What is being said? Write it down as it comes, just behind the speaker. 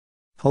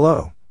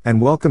Hello,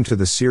 and welcome to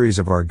the series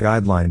of our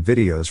guideline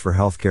videos for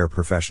healthcare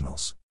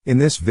professionals. In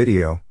this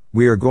video,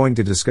 we are going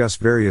to discuss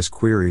various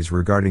queries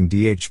regarding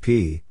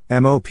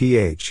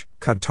DHP-MOPH,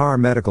 Qatar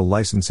Medical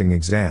Licensing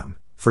Exam,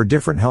 for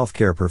different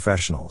healthcare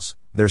professionals,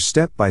 their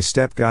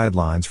step-by-step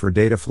guidelines for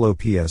Dataflow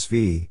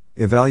PSV,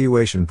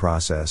 evaluation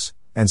process,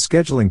 and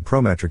scheduling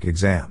Prometric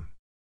exam.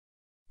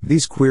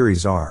 These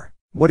queries are: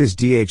 what is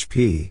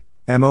DHP-MOPH,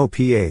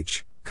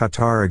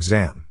 Qatar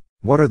exam?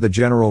 What are the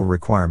general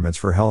requirements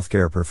for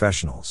healthcare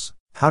professionals?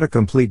 How to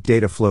complete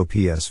Dataflow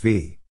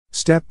PSV?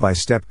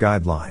 Step-by-step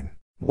guideline.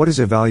 What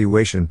is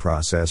evaluation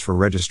process for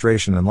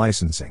registration and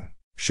licensing?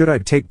 Should I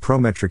take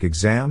Prometric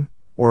exam,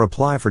 or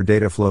apply for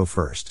Dataflow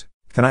first?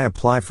 Can I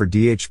apply for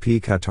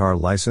DHP Qatar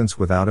license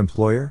without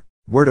employer?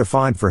 Where to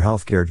find for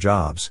healthcare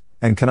jobs,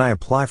 and can I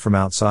apply from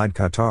outside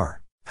Qatar?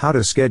 How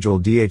to schedule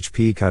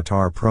DHP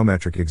Qatar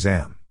Prometric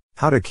exam?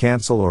 How to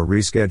cancel or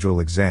reschedule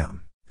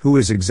exam? Who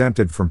is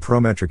exempted from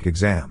Prometric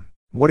exam?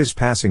 What is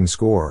passing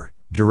score,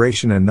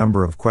 duration and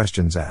number of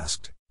questions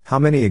asked? How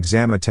many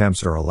exam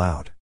attempts are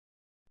allowed?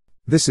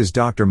 This is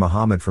Dr.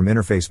 Muhammad from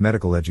Interface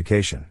Medical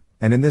Education,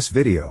 and in this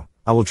video,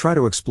 I will try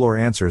to explore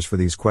answers for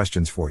these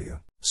questions for you.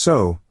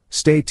 So,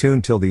 stay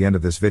tuned till the end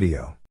of this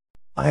video.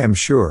 I am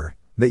sure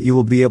that you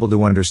will be able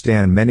to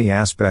understand many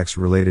aspects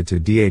related to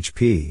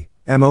DHP,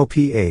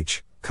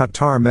 MOPH,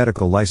 Qatar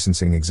Medical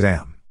Licensing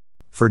Exam,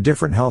 for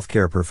different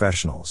healthcare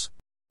professionals.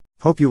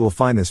 Hope you will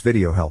find this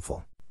video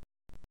helpful.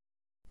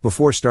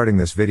 Before starting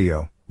this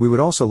video, we would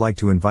also like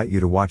to invite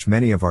you to watch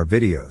many of our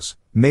videos,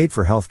 made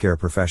for healthcare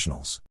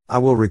professionals. I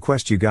will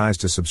request you guys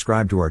to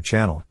subscribe to our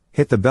channel,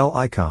 hit the bell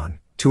icon,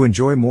 to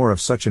enjoy more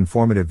of such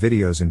informative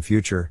videos in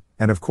future,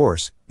 and of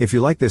course, if you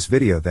like this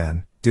video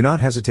then, do not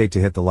hesitate to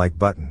hit the like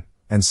button,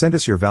 and send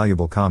us your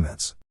valuable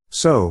comments.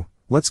 So,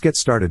 let's get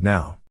started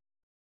now.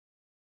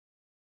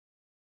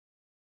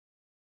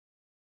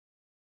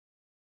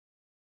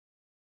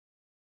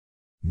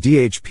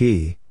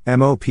 DHP,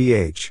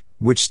 MOPH,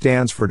 which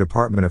stands for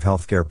Department of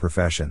Healthcare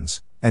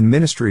Professions, and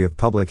Ministry of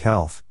Public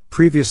Health,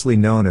 previously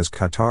known as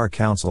Qatar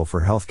Council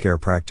for Healthcare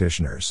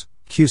Practitioners,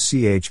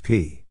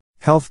 QCHP.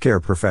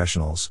 Healthcare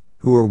professionals,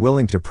 who are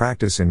willing to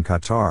practice in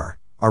Qatar,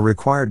 are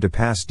required to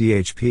pass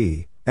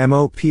DHP,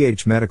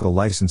 MOPH Medical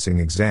Licensing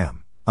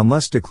Exam,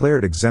 unless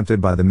declared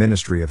exempted by the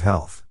Ministry of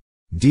Health.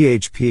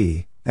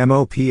 DHP,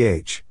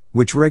 MOPH,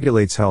 which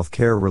regulates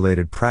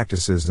healthcare-related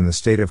practices in the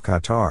state of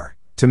Qatar,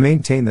 to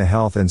maintain the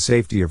health and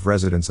safety of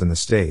residents in the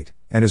state,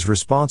 and is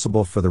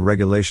responsible for the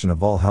regulation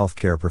of all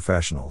healthcare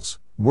professionals,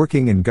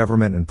 working in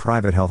government and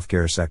private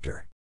healthcare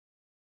sector.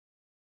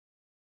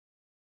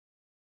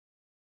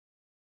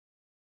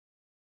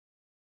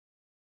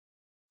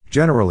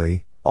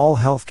 Generally, all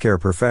healthcare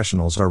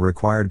professionals are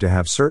required to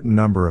have certain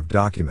number of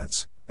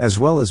documents, as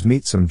well as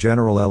meet some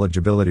general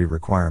eligibility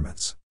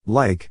requirements,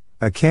 like,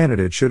 a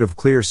candidate should have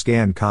clear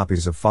scanned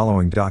copies of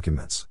following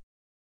documents: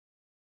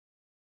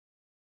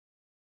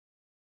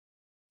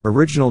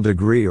 original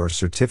degree or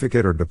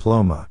certificate or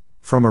diploma,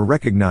 from a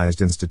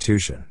recognized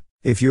institution.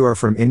 If you are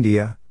from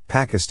India,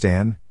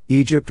 Pakistan,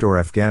 Egypt or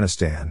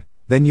Afghanistan,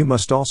 then you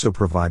must also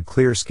provide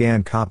clear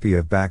scanned copy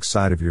of back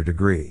side of your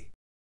degree.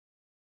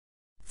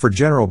 For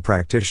general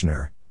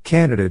practitioner,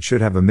 candidate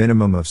should have a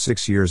minimum of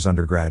 6 years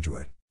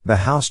undergraduate.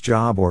 The house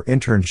job or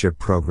internship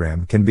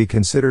program can be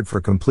considered for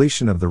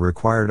completion of the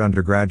required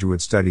undergraduate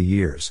study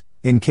years,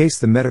 in case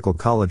the medical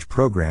college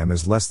program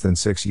is less than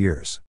 6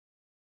 years.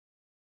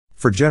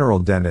 For general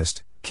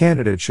dentist,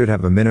 candidate should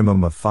have a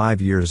minimum of 5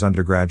 years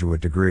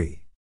undergraduate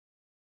degree.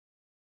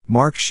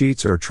 Mark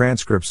sheets or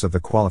transcripts of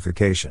the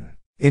qualification,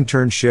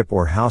 internship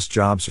or house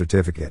job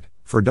certificate,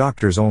 for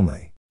doctors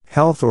only.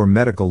 Health or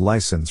medical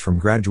license from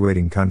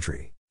graduating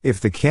country.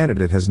 If the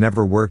candidate has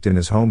never worked in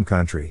his home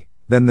country,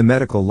 then the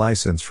medical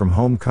license from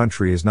home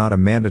country is not a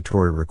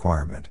mandatory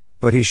requirement,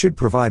 but he should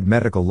provide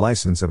medical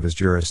license of his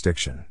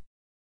jurisdiction.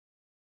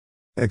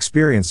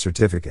 Experience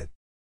certificate.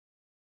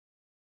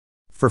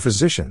 For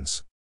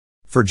physicians.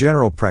 For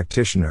general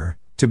practitioner,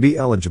 to be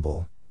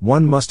eligible,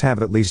 one must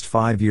have at least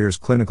 5 years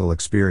clinical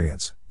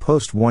experience,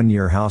 post 1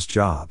 year house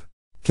job.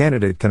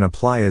 Candidate can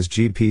apply as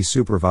GP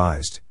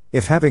supervised,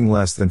 if having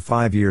less than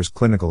 5 years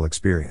clinical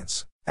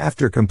experience.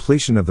 After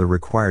completion of the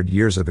required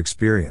years of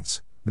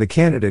experience, the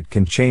candidate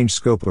can change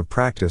scope of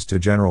practice to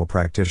general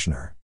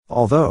practitioner.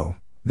 Although,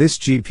 this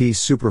GP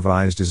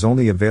supervised is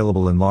only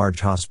available in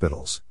large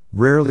hospitals,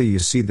 rarely you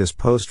see this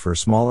post for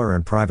smaller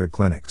and private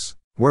clinics.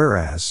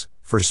 Whereas,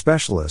 for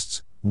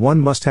specialists, one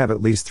must have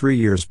at least 3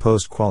 years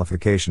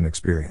post-qualification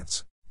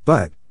experience.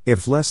 But,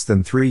 if less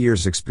than 3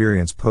 years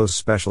experience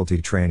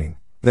post-specialty training,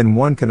 then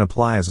one can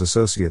apply as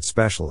associate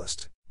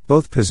specialist.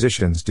 Both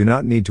positions do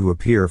not need to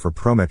appear for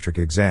Prometric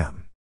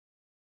exam.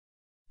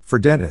 For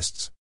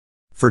dentists.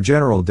 For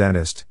general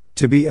dentist,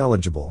 to be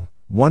eligible,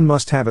 one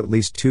must have at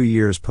least 2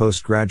 years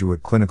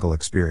postgraduate clinical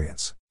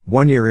experience.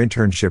 1 year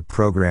internship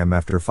program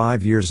after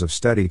 5 years of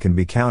study can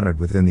be counted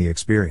within the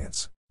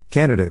experience.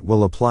 Candidate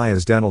will apply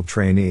as dental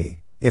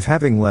trainee, if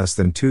having less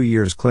than 2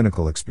 years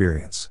clinical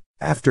experience.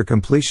 After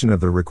completion of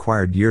the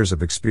required years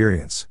of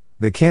experience,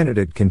 The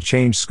candidate can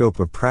change scope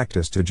of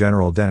practice to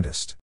general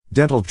dentist.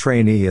 Dental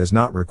trainee is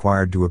not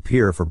required to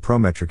appear for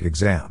Prometric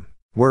exam.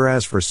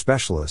 Whereas for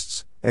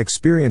specialists,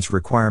 experience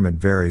requirement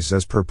varies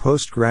as per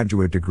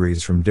postgraduate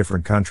degrees from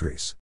different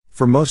countries.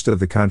 For most of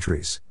the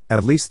countries,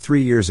 at least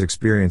 3 years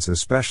experience as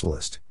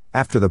specialist,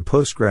 after the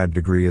postgrad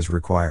degree is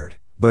required,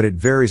 but it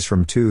varies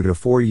from 2 to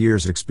 4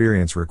 years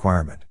experience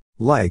requirement.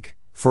 Like,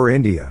 for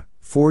India,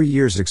 4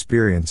 years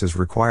experience is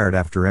required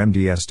after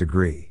MDS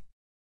degree.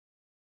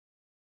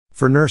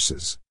 For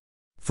nurses.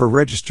 For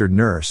registered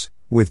nurse,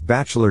 with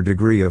bachelor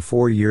degree of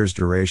 4 years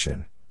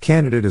duration,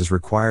 candidate is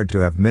required to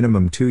have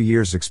minimum 2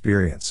 years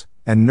experience,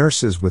 and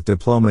nurses with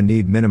diploma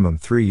need minimum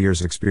 3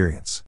 years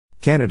experience.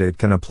 Candidate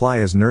can apply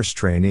as nurse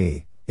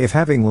trainee, if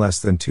having less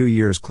than 2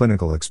 years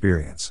clinical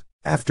experience.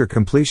 After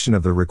completion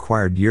of the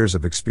required years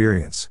of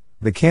experience,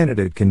 the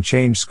candidate can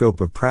change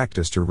scope of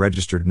practice to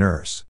registered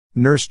nurse.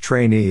 Nurse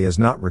trainee is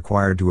not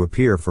required to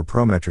appear for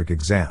Prometric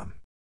exam.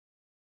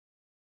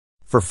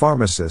 For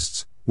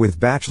pharmacists,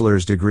 with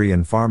bachelor's degree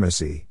in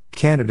pharmacy,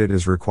 candidate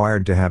is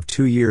required to have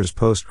 2 years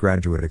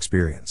postgraduate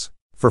experience.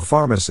 For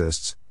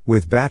pharmacists,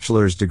 with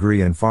bachelor's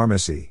degree in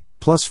pharmacy,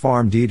 plus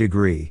PharmD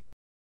degree,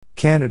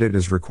 candidate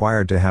is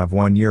required to have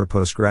 1 year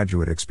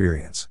postgraduate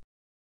experience.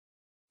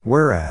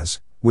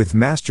 Whereas, with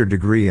master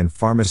degree in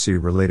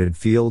pharmacy-related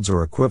fields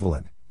or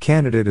equivalent,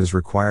 candidate is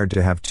required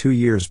to have 2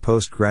 years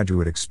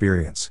postgraduate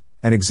experience,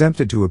 and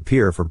exempted to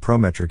appear for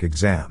Prometric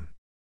exam.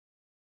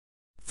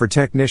 For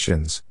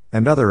technicians,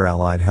 and other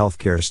allied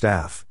healthcare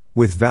staff,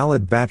 with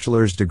valid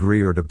bachelor's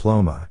degree or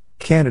diploma,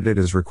 candidate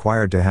is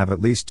required to have at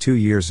least 2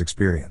 years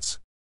experience.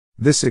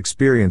 This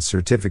experience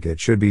certificate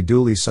should be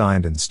duly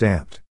signed and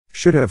stamped,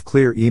 should have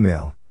clear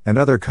email, and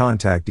other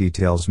contact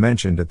details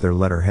mentioned at their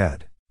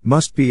letterhead.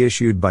 Must be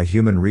issued by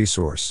Human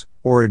Resource,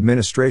 or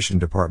Administration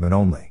Department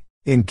only.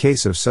 In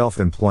case of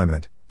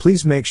self-employment,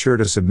 please make sure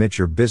to submit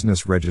your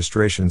business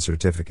registration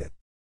certificate.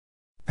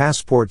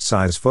 Passport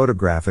size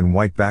photograph in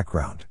white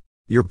background.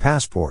 Your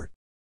passport.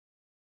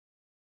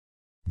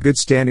 Good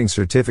standing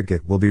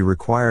certificate will be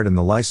required in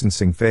the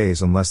licensing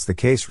phase unless the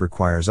case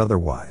requires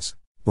otherwise.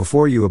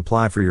 Before you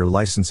apply for your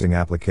licensing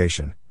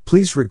application,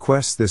 please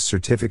request this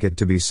certificate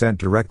to be sent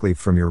directly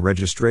from your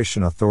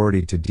registration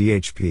authority to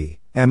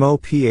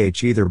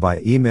DHP-MOPH either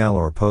by email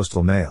or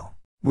postal mail.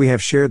 We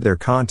have shared their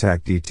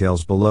contact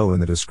details below in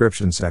the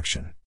description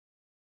section.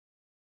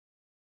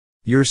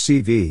 Your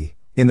CV,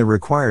 in the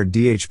required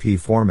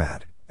DHP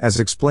format, as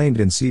explained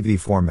in CV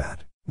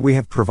format. We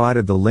have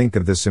provided the link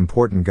of this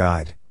important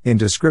guide, in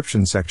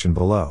description section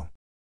below.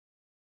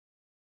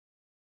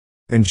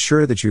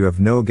 Ensure that you have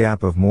no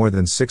gap of more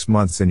than 6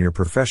 months in your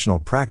professional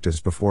practice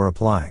before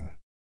applying.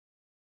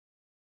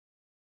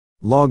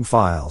 Log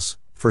files,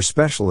 for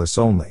specialists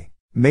only.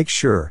 Make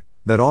sure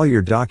that all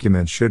your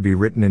documents should be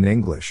written in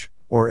English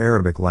or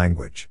Arabic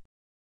language.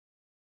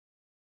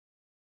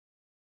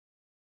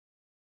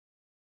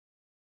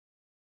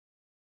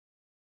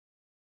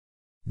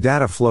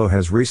 Dataflow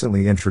has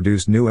recently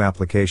introduced new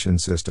application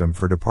system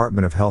for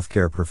Department of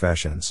Healthcare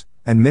Professions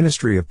and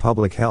Ministry of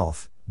Public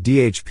Health,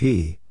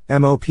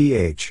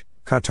 DHP-MOPH,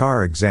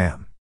 Qatar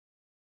exam.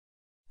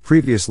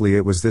 Previously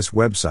it was this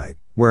website,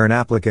 where an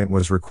applicant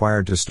was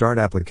required to start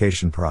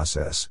application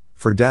process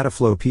for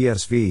Dataflow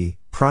PSV,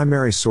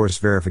 primary source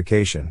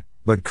verification,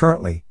 but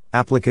currently,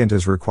 applicant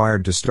is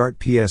required to start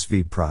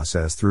PSV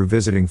process through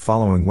visiting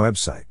following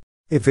website.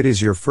 If it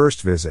is your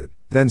first visit,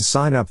 then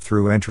sign up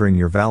through entering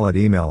your valid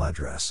email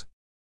address.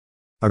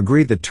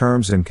 Agree the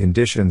terms and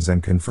conditions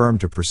and confirm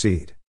to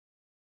proceed.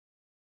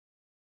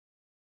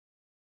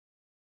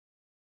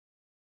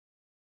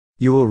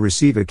 You will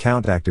receive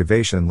account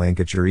activation link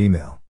at your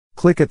email.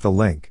 Click at the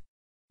link.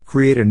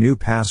 Create a new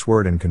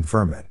password and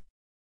confirm it.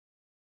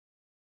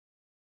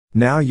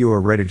 Now you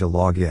are ready to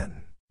log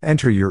in.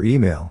 Enter your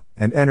email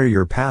and enter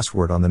your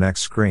password on the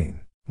next screen.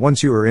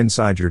 Once you are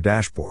inside your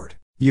dashboard,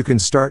 you can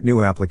start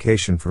new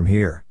application from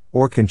here,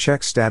 or can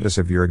check status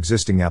of your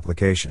existing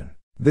application.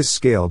 This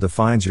scale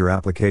defines your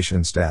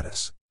application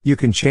status. You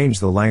can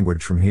change the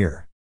language from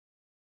here.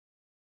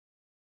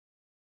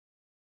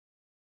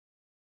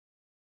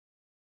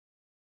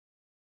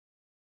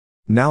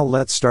 Now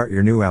let's start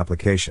your new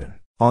application.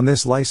 On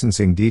this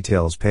licensing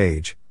details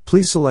page,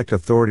 please select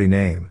authority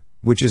name,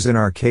 which is in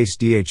our case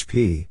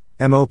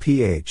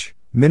DHP-MOPH,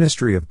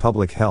 Ministry of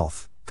Public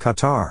Health,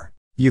 Qatar.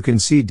 You can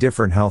see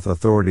different health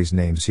authorities'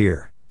 names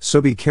here, so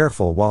be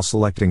careful while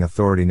selecting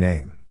authority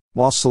name.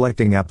 While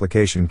selecting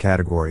application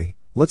category,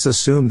 let's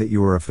assume that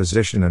you are a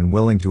physician and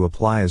willing to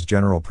apply as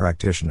general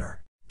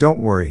practitioner. Don't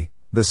worry,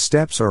 the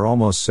steps are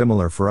almost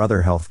similar for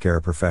other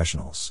healthcare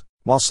professionals.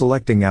 While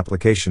selecting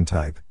application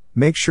type,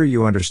 make sure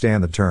you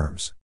understand the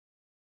terms.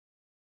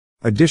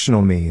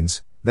 Additional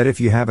means that if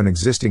you have an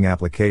existing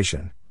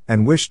application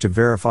and wish to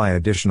verify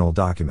additional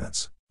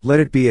documents, let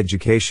it be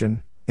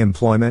education,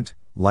 employment,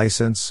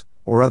 license,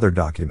 or other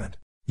document.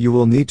 You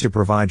will need to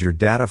provide your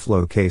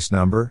Dataflow case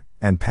number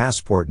and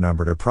passport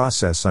number to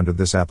process under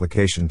this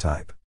application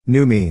type.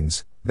 New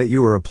means that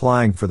you are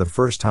applying for the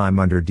first time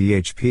under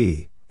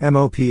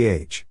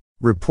DHP-MOPH.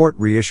 Report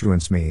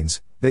reissuance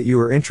means that you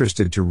are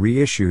interested to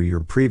reissue your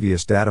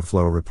previous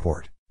Dataflow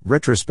report.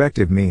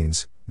 Retrospective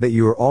means that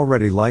you are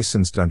already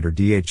licensed under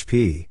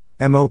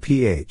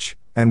DHP-MOPH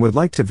and would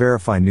like to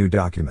verify new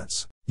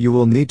documents. You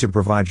will need to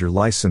provide your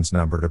license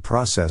number to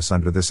process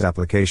under this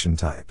application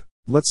type.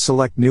 Let's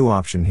select New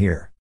option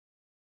here.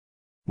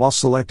 While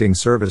selecting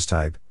service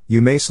type,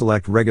 you may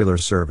select regular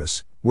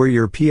service, where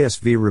your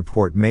PSV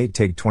report may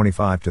take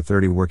 25 to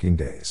 30 working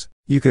days.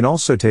 You can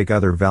also take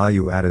other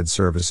value-added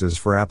services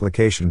for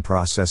application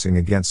processing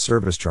against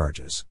service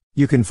charges.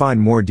 You can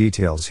find more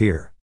details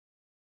here.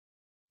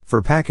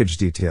 For package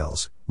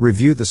details,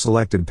 review the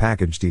selected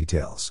package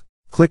details.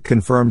 Click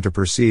Confirm to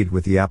proceed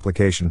with the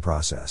application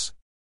process.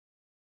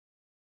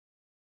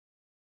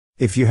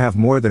 If you have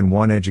more than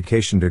one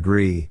education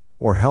degree,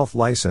 or health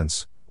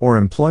license, or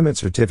employment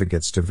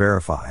certificates to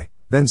verify,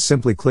 then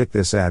simply click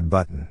this Add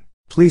button.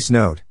 Please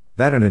note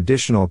that an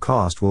additional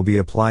cost will be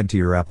applied to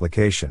your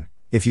application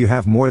if you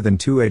have more than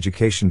 2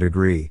 education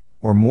degree,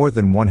 or more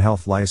than 1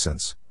 health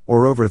license,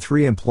 or over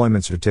 3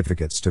 employment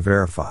certificates to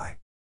verify.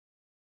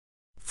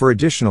 For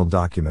additional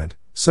document,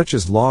 such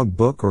as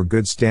logbook or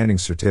good standing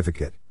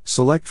certificate,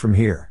 select from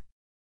here.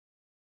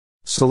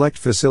 Select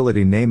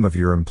facility name of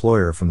your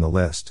employer from the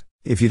list.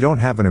 If you don't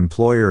have an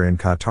employer in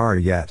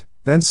Qatar yet,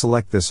 then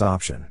select this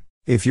option.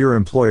 If your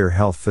employer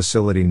health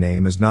facility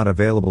name is not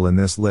available in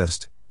this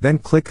list, then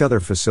click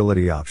Other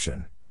Facility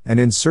option, and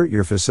insert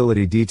your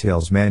facility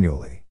details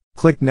manually.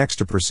 Click Next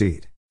to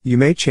proceed. You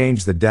may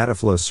change the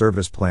Dataflow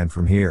service plan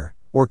from here,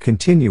 or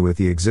continue with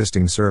the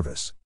existing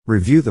service.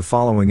 Review the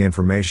following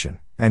information,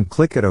 and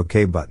click at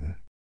OK button.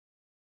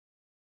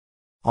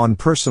 On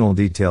Personal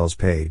Details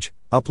page,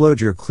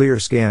 upload your clear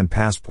scan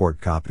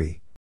passport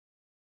copy.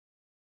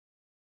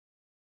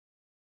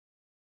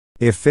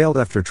 If failed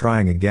after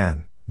trying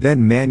again,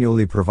 then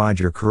manually provide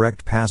your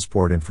correct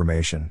passport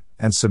information,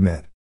 and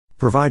submit.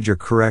 Provide your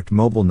correct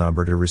mobile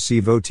number to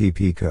receive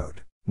OTP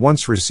code.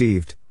 Once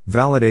received,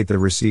 validate the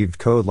received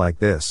code like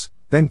this,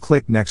 then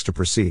click Next to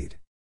proceed.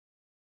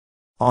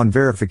 On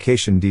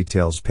Verification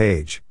Details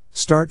page,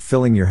 start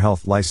filling your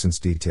health license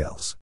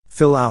details.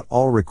 Fill out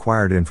all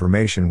required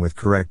information with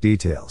correct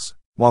details.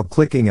 While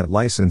clicking at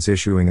License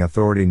Issuing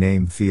Authority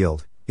Name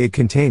field, it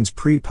contains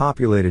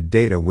pre-populated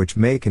data which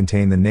may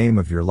contain the name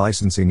of your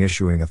licensing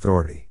issuing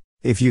authority.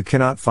 If you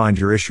cannot find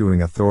your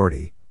issuing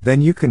authority,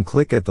 then you can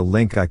click at the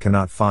link I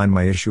cannot find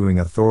my issuing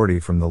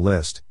authority from the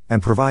list,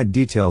 and provide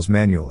details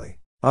manually.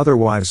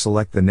 Otherwise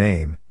select the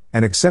name,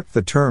 and accept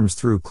the terms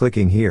through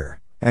clicking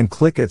here, and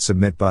click at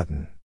Submit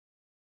button.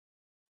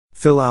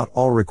 Fill out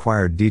all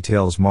required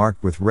details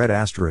marked with red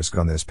asterisk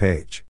on this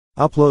page.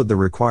 Upload the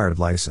required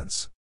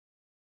license.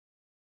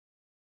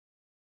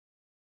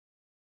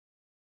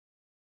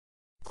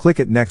 Click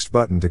at Next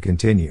button to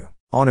continue.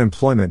 On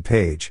Employment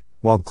page,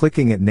 while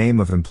clicking at Name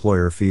of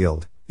Employer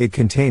field, it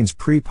contains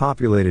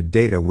pre-populated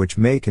data which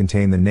may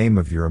contain the name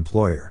of your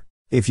employer.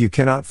 If you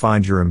cannot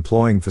find your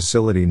employing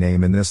facility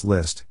name in this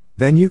list,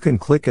 then you can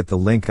click at the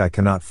link I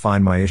cannot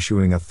find my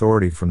issuing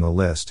authority from the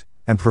list,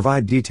 and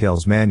provide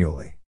details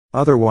manually.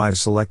 Otherwise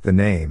select the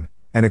name,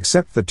 and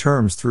accept the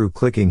terms through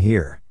clicking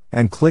here,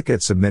 and click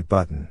at Submit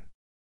button.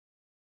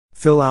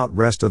 Fill out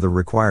rest of the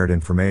required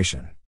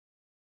information.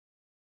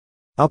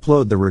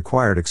 Upload the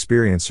required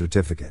experience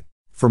certificate.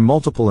 For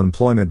multiple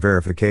employment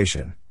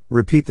verification,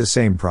 repeat the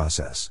same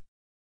process.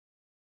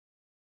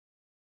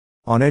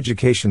 On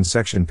Education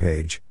section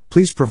page,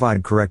 please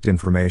provide correct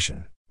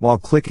information. While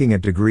clicking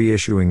at Degree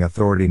Issuing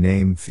Authority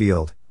Name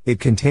field, it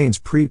contains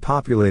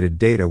pre-populated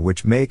data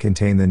which may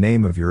contain the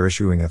name of your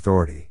issuing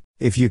authority.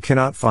 If you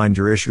cannot find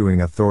your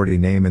issuing authority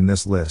name in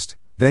this list,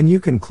 then you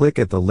can click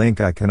at the link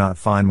I cannot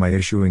find my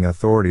issuing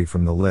authority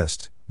from the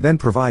list, then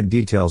provide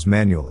details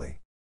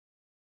manually.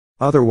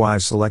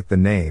 Otherwise select the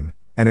name,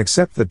 and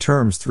accept the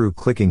terms through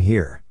clicking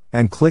here,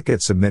 and click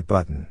at Submit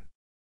button.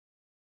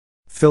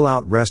 Fill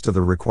out rest of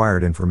the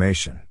required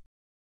information.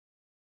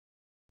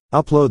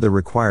 Upload the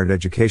required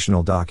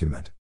educational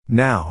document.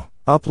 Now,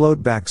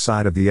 upload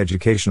backside of the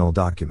educational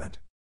document.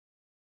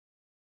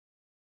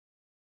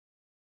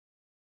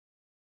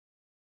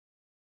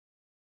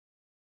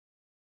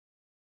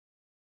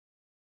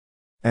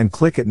 And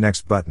click at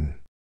Next button.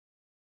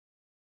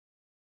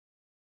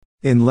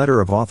 In Letter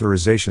of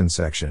Authorization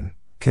section,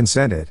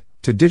 consent it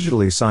to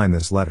digitally sign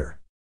this letter.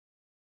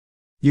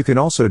 You can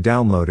also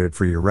download it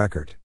for your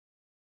record.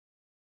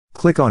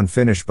 Click on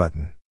Finish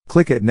button.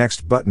 Click at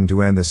Next button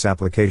to end this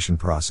application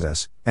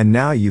process, and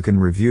now you can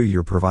review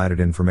your provided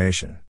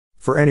information.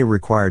 For any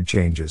required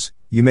changes,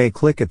 you may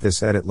click at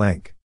this Edit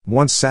link.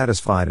 Once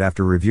satisfied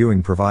after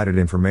reviewing provided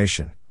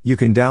information, you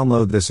can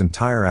download this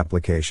entire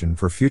application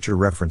for future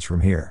reference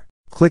from here.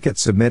 Click at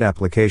Submit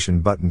Application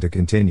button to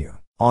continue.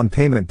 On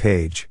Payment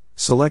page,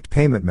 select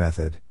Payment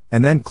Method,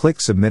 and then click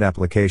Submit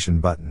Application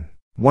button.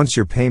 Once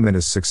your payment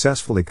is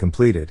successfully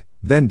completed,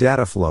 then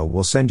Dataflow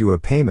will send you a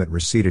payment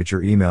receipt at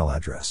your email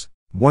address.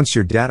 Once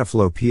your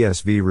Dataflow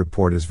PSV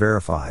report is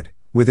verified,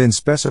 within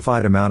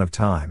specified amount of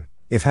time,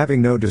 if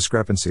having no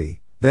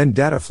discrepancy, then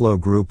Dataflow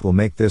Group will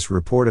make this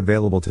report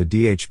available to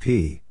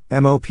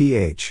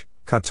DHP-MOPH,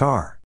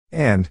 Qatar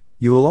And,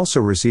 you will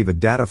also receive a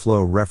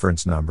Dataflow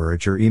reference number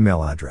at your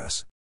email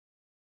address.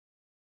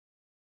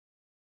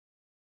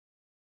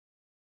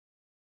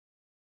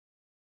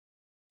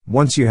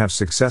 Once you have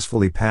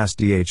successfully passed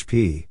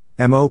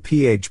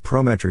DHP-MOPH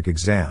Prometric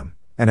exam,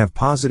 and have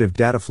positive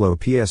Dataflow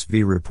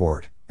PSV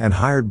report, and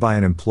hired by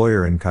an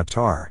employer in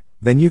Qatar,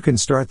 then you can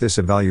start this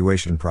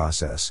evaluation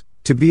process,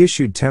 to be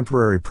issued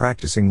temporary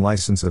practicing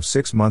license of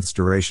 6 months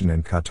duration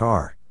in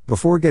Qatar,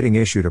 before getting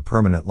issued a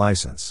permanent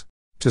license.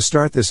 To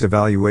start this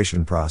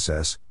evaluation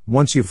process,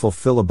 once you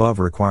fulfill above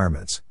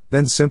requirements,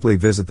 then simply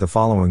visit the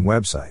following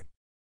website.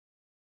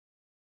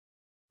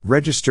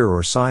 Register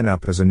or sign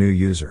up as a new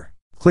user.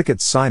 Click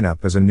at Sign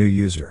up as a new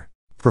user.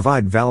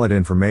 Provide valid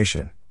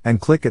information, and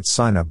click at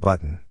Sign up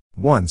button.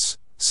 Once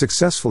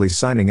successfully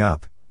signing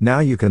up, now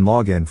you can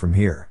log in from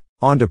here.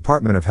 On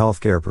Department of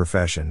Healthcare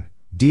Profession,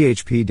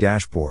 DHP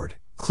dashboard,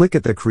 click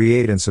at the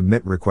Create and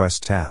Submit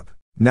Request tab.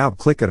 Now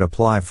click at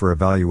Apply for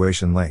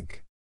Evaluation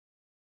link.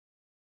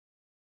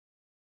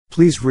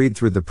 Please read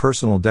through the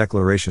personal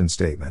declaration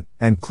statement,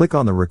 and click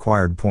on the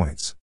required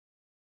points.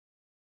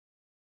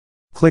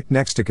 Click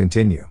Next to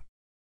continue.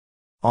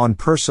 On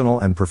Personal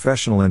and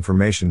Professional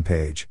Information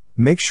page,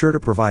 make sure to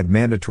provide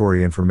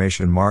mandatory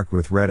information marked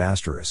with red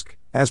asterisk.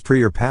 As per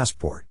your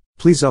passport,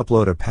 please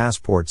upload a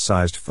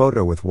passport-sized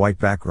photo with white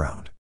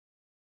background.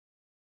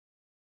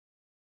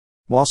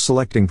 While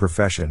selecting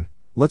profession,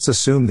 let's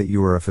assume that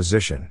you are a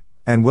physician,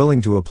 and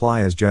willing to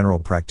apply as general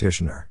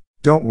practitioner.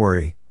 Don't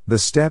worry, the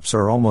steps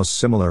are almost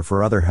similar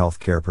for other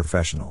healthcare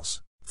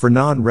professionals. For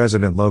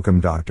non-resident locum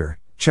doctor,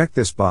 check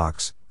this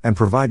box, and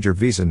provide your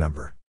visa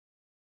number.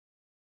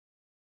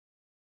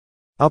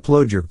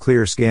 Upload your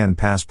clear scan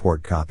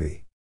passport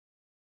copy.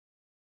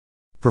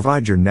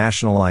 Provide your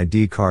national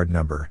ID card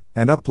number,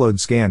 and upload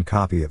scanned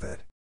copy of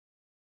it.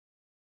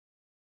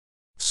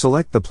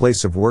 Select the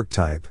place of work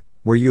type,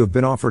 where you have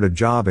been offered a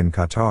job in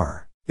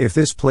Qatar. If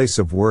this place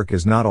of work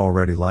is not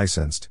already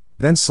licensed,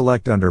 then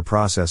select under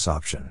Process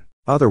option.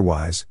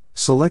 Otherwise,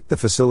 select the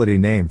facility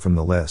name from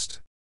the list.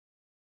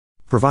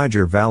 Provide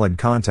your valid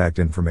contact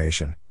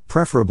information,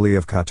 preferably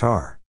of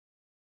Qatar.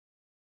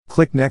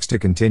 Click Next to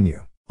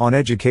continue. On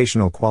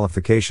Educational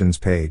Qualifications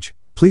page,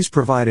 please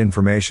provide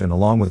information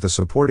along with the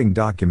supporting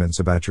documents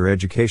about your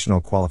educational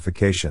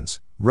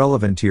qualifications,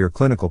 relevant to your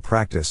clinical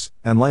practice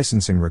and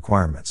licensing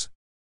requirements.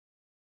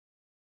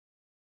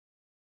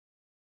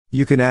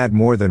 You can add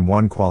more than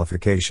one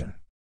qualification.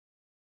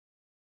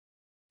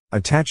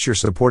 Attach your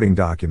supporting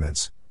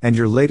documents, and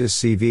your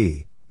latest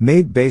CV,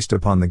 made based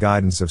upon the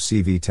guidance of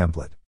CV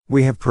template.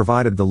 We have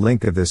provided the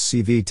link of this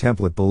CV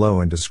template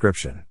below in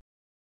description.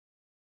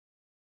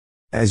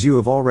 As you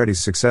have already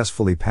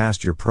successfully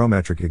passed your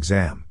Prometric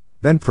exam,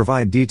 then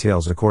provide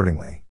details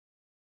accordingly.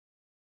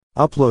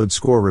 Upload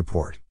score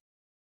report.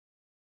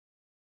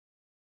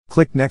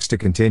 Click Next to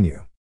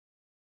continue.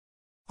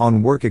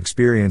 On Work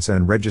Experience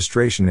and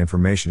Registration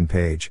Information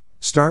page,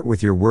 start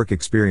with your work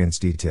experience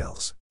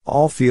details.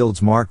 All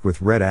fields marked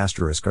with red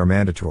asterisk are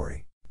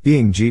mandatory.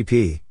 Being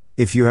GP,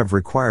 if you have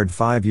required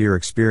 5-year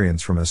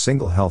experience from a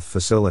single health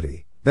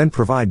facility, then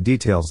provide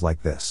details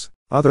like this.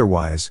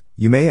 Otherwise,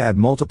 you may add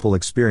multiple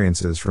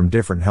experiences from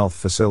different health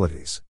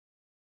facilities.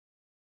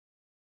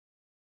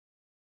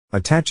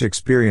 Attach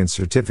experience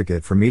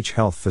certificate from each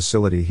health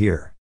facility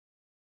here.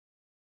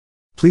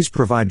 Please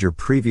provide your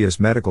previous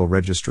medical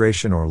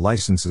registration or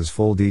licenses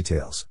full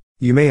details.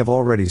 You may have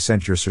already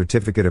sent your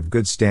certificate of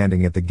good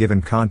standing at the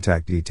given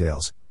contact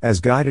details,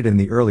 as guided in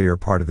the earlier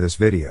part of this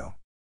video.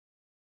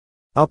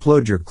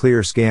 Upload your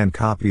clear scanned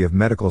copy of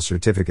medical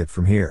certificate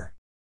from here.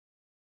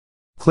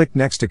 Click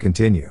Next to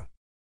continue.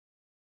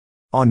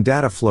 On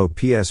Dataflow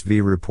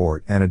PSV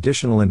report and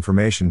additional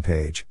information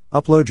page,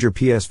 upload your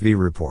PSV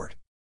report.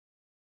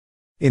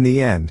 In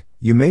the end,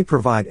 you may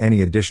provide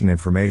any additional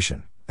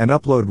information, and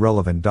upload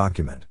relevant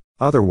document.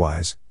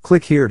 Otherwise,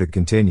 click here to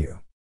continue.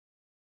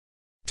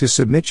 To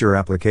submit your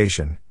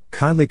application,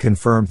 kindly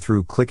confirm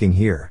through clicking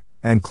here,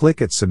 and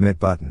click at Submit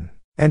button.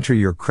 Enter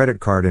your credit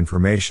card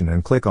information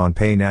and click on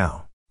Pay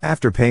Now.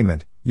 After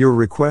payment, your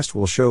request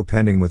will show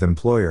pending with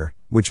employer,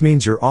 which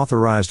means your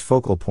authorized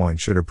focal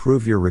point should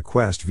approve your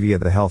request via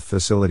the health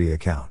facility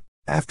account.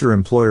 After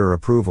employer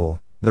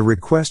approval, the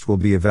request will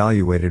be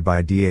evaluated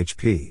by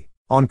DHP.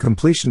 On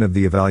completion of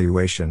the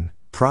evaluation,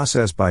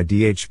 processed by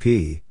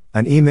DHP,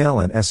 an email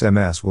and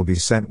SMS will be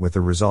sent with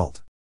the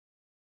result.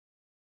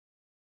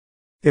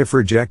 If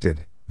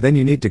rejected, then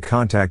you need to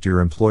contact your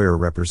employer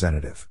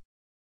representative.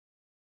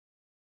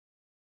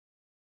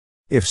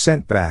 If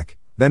sent back,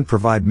 then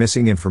provide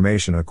missing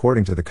information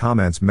according to the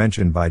comments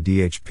mentioned by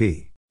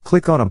DHP.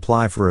 Click on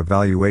Apply for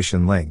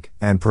Evaluation link,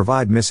 and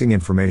provide missing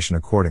information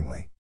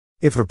accordingly.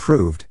 If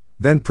approved,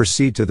 then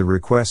proceed to the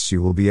requests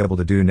you will be able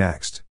to do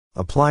next.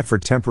 Apply for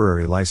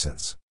temporary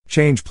license.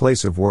 Change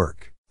place of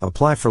work.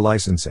 Apply for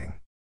licensing.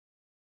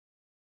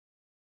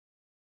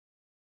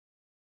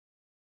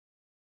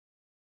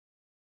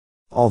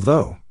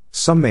 Although,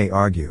 some may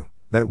argue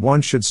that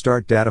one should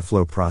start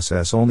Dataflow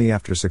process only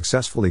after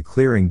successfully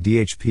clearing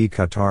DHP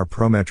Qatar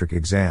Prometric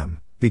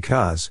exam,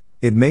 because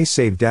it may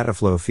save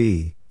Dataflow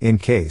fee, in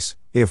case,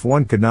 if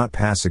one could not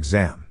pass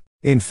exam.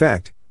 In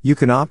fact, you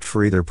can opt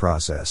for either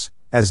process,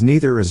 as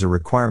neither is a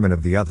requirement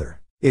of the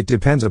other. It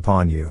depends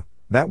upon you,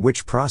 that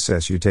which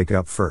process you take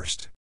up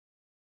first.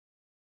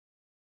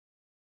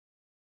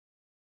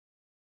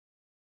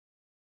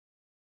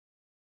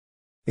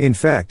 In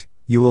fact,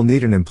 you will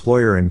need an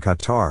employer in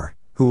Qatar,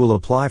 who will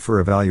apply for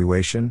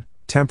evaluation,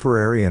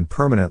 temporary and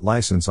permanent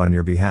license on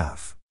your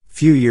behalf.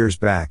 Few years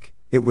back,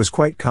 it was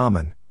quite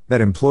common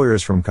that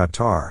employers from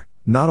Qatar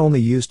not only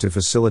used to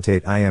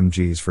facilitate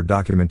IMGs for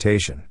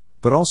documentation,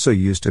 but also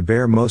used to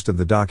bear most of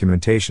the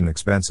documentation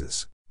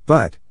expenses.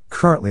 But,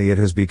 currently it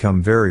has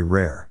become very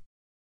rare.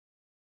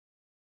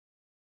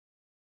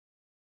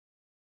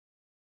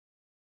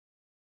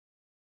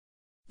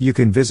 You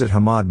can visit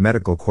Hamad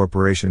Medical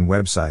Corporation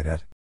website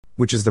at,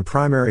 which is the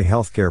primary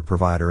healthcare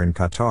provider in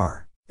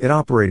Qatar. It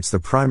operates the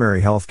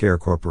primary healthcare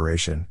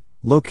corporation,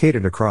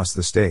 located across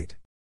the state.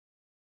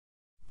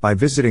 By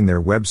visiting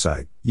their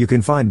website, you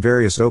can find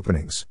various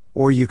openings,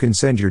 or you can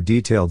send your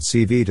detailed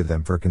CV to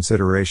them for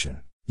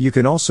consideration. You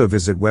can also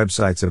visit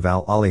websites of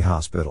Al Ali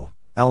Hospital,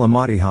 Al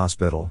Amati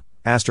Hospital,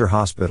 Astor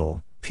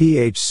Hospital,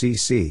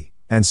 PHCC,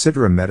 and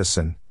Sidra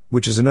Medicine,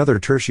 which is another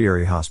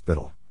tertiary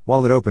hospital,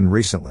 while it opened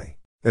recently.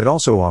 It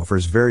also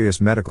offers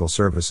various medical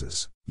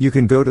services. You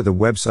can go to the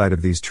website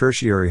of these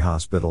tertiary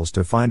hospitals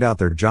to find out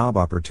their job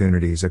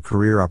opportunities at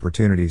Career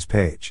Opportunities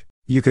page.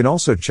 You can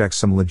also check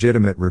some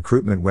legitimate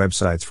recruitment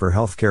websites for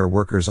healthcare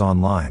workers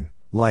online,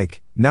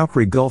 like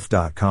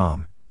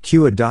NaukriGulf.com,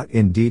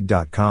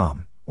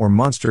 QA.Indeed.com, or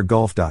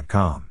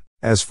MonsterGulf.com.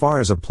 As far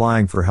as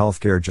applying for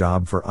healthcare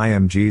job for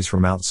IMGs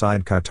from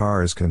outside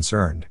Qatar is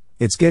concerned,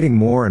 it's getting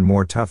more and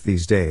more tough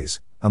these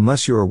days,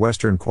 unless you are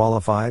Western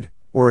qualified,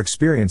 or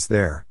experienced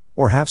there,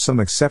 or have some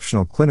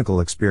exceptional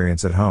clinical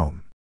experience at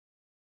home.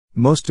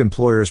 Most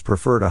employers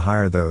prefer to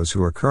hire those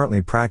who are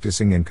currently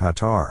practicing in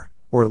Qatar,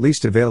 or at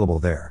least available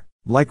there,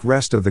 like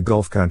rest of the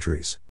Gulf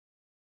countries.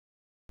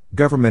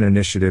 Government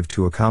initiative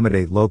to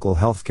accommodate local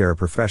healthcare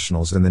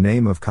professionals in the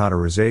name of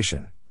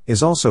Qatarization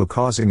is also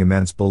causing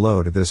immense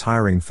blow to this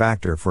hiring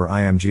factor for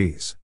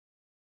IMGs.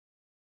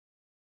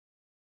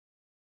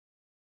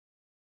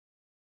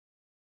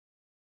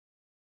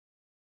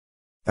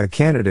 A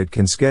candidate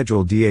can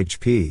schedule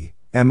DHP-MOPH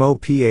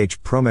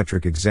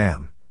Prometric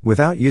exam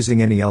without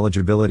using any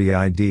eligibility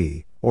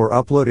ID or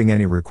uploading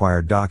any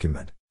required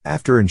document,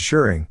 after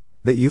ensuring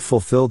that you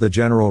fulfill the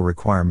general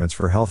requirements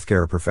for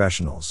healthcare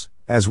professionals,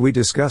 as we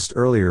discussed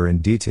earlier in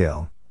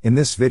detail in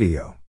this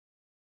video.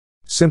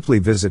 Simply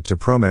visit to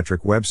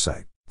Prometric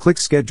website, click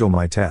Schedule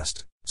My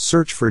Test,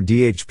 search for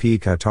DHP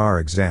Qatar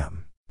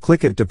exam,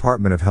 click at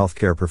Department of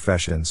Healthcare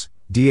Professions,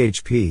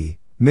 DHP,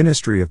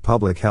 Ministry of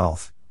Public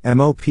Health,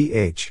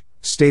 MOPH,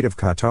 State of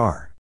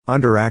Qatar.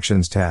 Under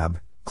Actions tab,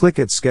 click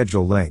at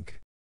Schedule link.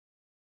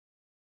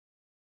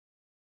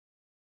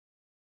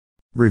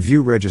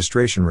 Review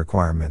registration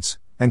requirements,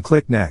 and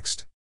click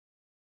Next.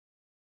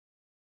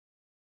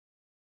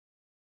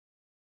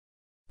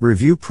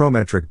 Review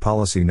Prometric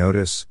policy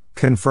notice,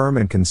 confirm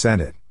and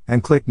consent it,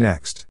 and click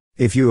Next.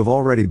 If you have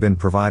already been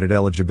provided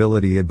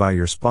eligibility ID by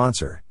your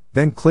sponsor,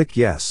 then click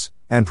Yes,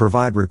 and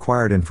provide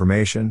required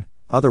information.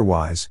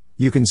 Otherwise,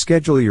 you can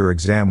schedule your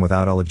exam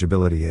without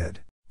eligibility ID.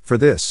 For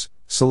this,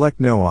 select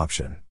No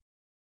option.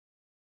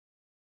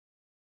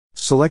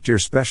 Select your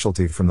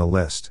specialty from the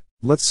list.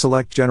 Let's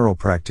select General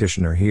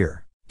Practitioner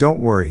here. Don't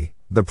worry,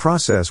 the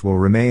process will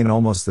remain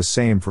almost the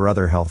same for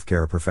other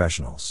healthcare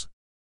professionals.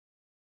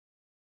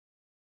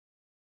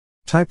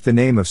 Type the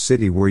name of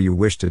city where you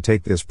wish to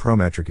take this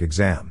Prometric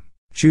exam.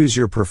 Choose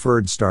your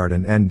preferred start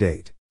and end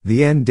date.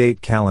 The end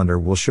date calendar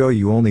will show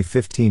you only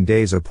 15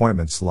 days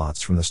appointment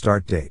slots from the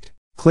start date.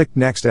 Click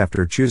Next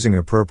after choosing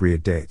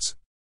appropriate dates.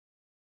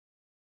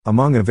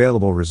 Among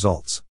available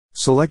results,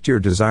 select your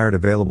desired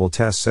available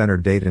test center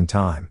date and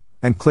time,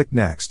 and click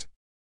Next.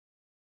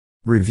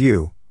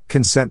 Review,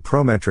 consent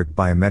Prometric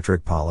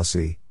biometric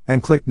policy,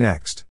 and click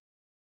Next.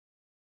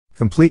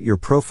 Complete your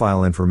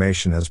profile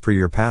information as per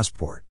your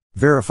passport,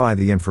 verify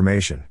the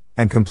information,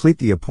 and complete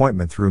the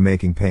appointment through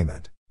making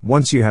payment.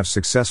 Once you have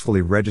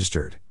successfully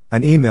registered,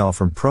 an email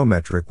from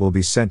Prometric will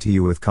be sent to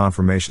you with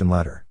confirmation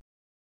letter.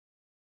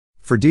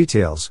 For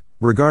details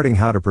regarding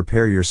how to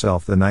prepare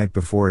yourself the night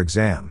before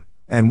exam,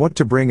 and what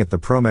to bring at the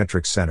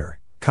Prometric Center,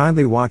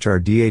 kindly watch our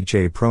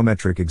DHA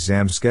Prometric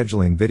exam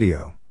scheduling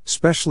video,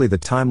 especially the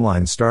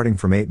timeline starting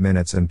from 8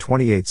 minutes and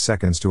 28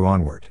 seconds to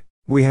onward.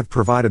 We have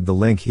provided the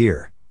link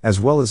here, as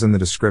well as in the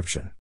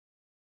description.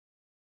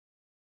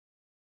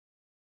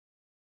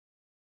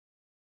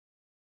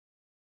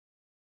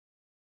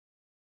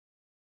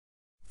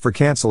 For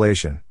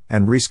cancellation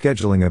and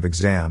rescheduling of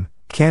exam,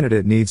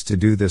 candidate needs to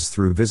do this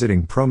through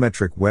visiting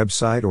Prometric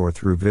website or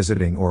through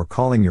visiting or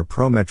calling your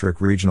Prometric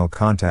regional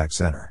contact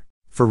center.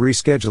 For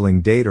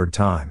rescheduling date or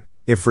time,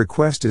 if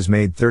request is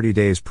made 30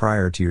 days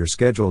prior to your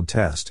scheduled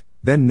test,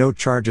 then no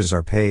charges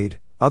are paid,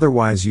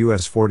 otherwise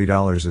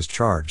 $40 is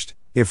charged.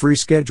 If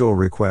reschedule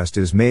request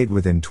is made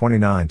within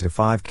 29 to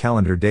 5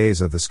 calendar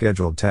days of the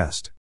scheduled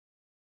test.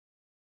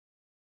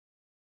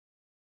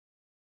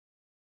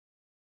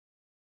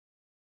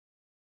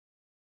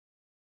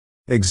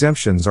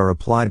 Exemptions are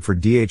applied for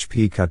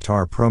DHP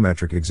Qatar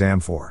Prometric exam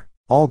for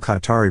all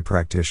Qatari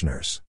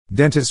practitioners,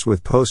 dentists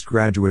with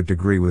postgraduate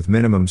degree with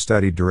minimum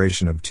study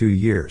duration of 2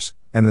 years,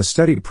 and the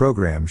study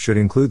program should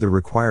include the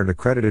required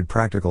accredited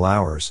practical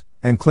hours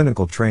and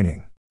clinical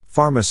training.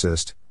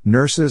 Pharmacist,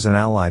 nurses and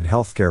allied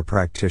healthcare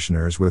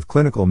practitioners with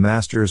clinical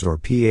master's or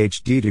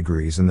PhD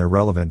degrees in their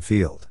relevant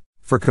field.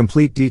 For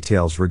complete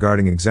details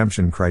regarding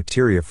exemption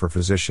criteria for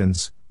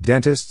physicians,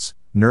 dentists,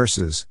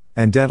 nurses,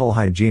 and dental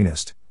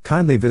hygienists,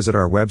 kindly visit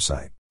our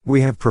website. We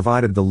have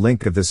provided the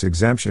link of this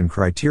exemption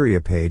criteria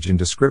page in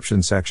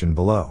description section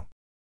below.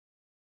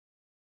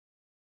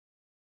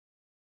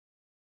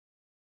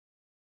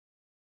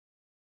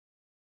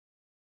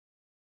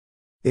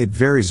 It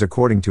varies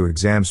according to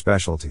exam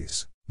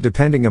specialties.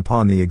 Depending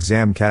upon the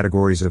exam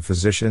categories of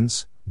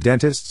physicians,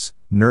 dentists,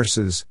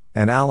 nurses,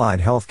 and allied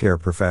healthcare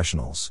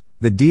professionals,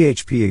 the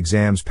DHP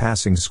exam's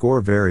passing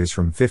score varies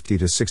from 50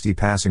 to 60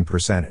 passing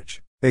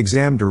percentage.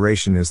 Exam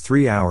duration is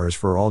 3 hours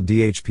for all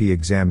DHP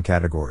exam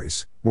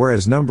categories,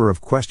 whereas number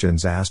of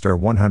questions asked are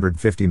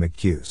 150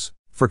 MQs.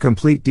 For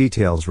complete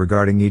details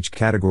regarding each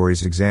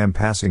category's exam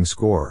passing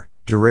score,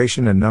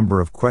 duration and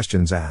number of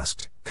questions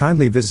asked,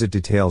 kindly visit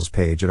details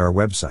page at our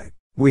website.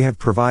 We have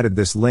provided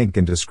this link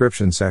in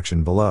description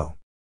section below.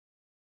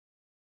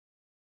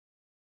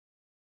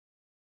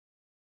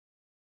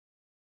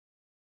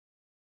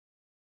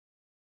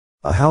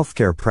 A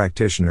healthcare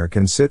practitioner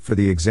can sit for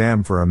the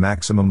exam for a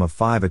maximum of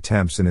 5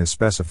 attempts in his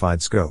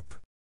specified scope.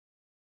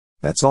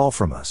 That's all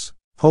from us.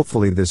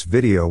 Hopefully this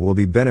video will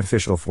be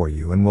beneficial for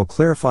you and will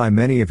clarify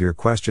many of your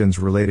questions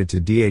related to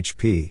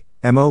DHP-MOPH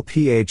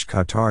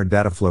Qatar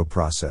Dataflow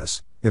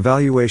process,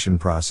 evaluation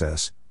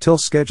process, till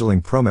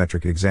scheduling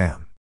Prometric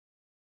exam.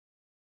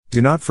 Do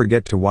not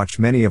forget to watch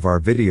many of our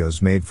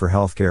videos made for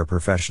healthcare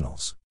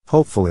professionals.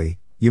 Hopefully,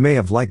 you may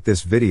have liked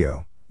this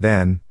video.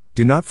 Then,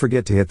 do not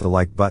forget to hit the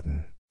like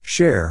button,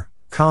 share,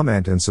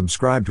 comment and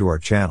subscribe to our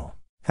channel.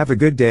 Have a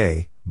good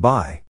day,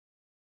 bye.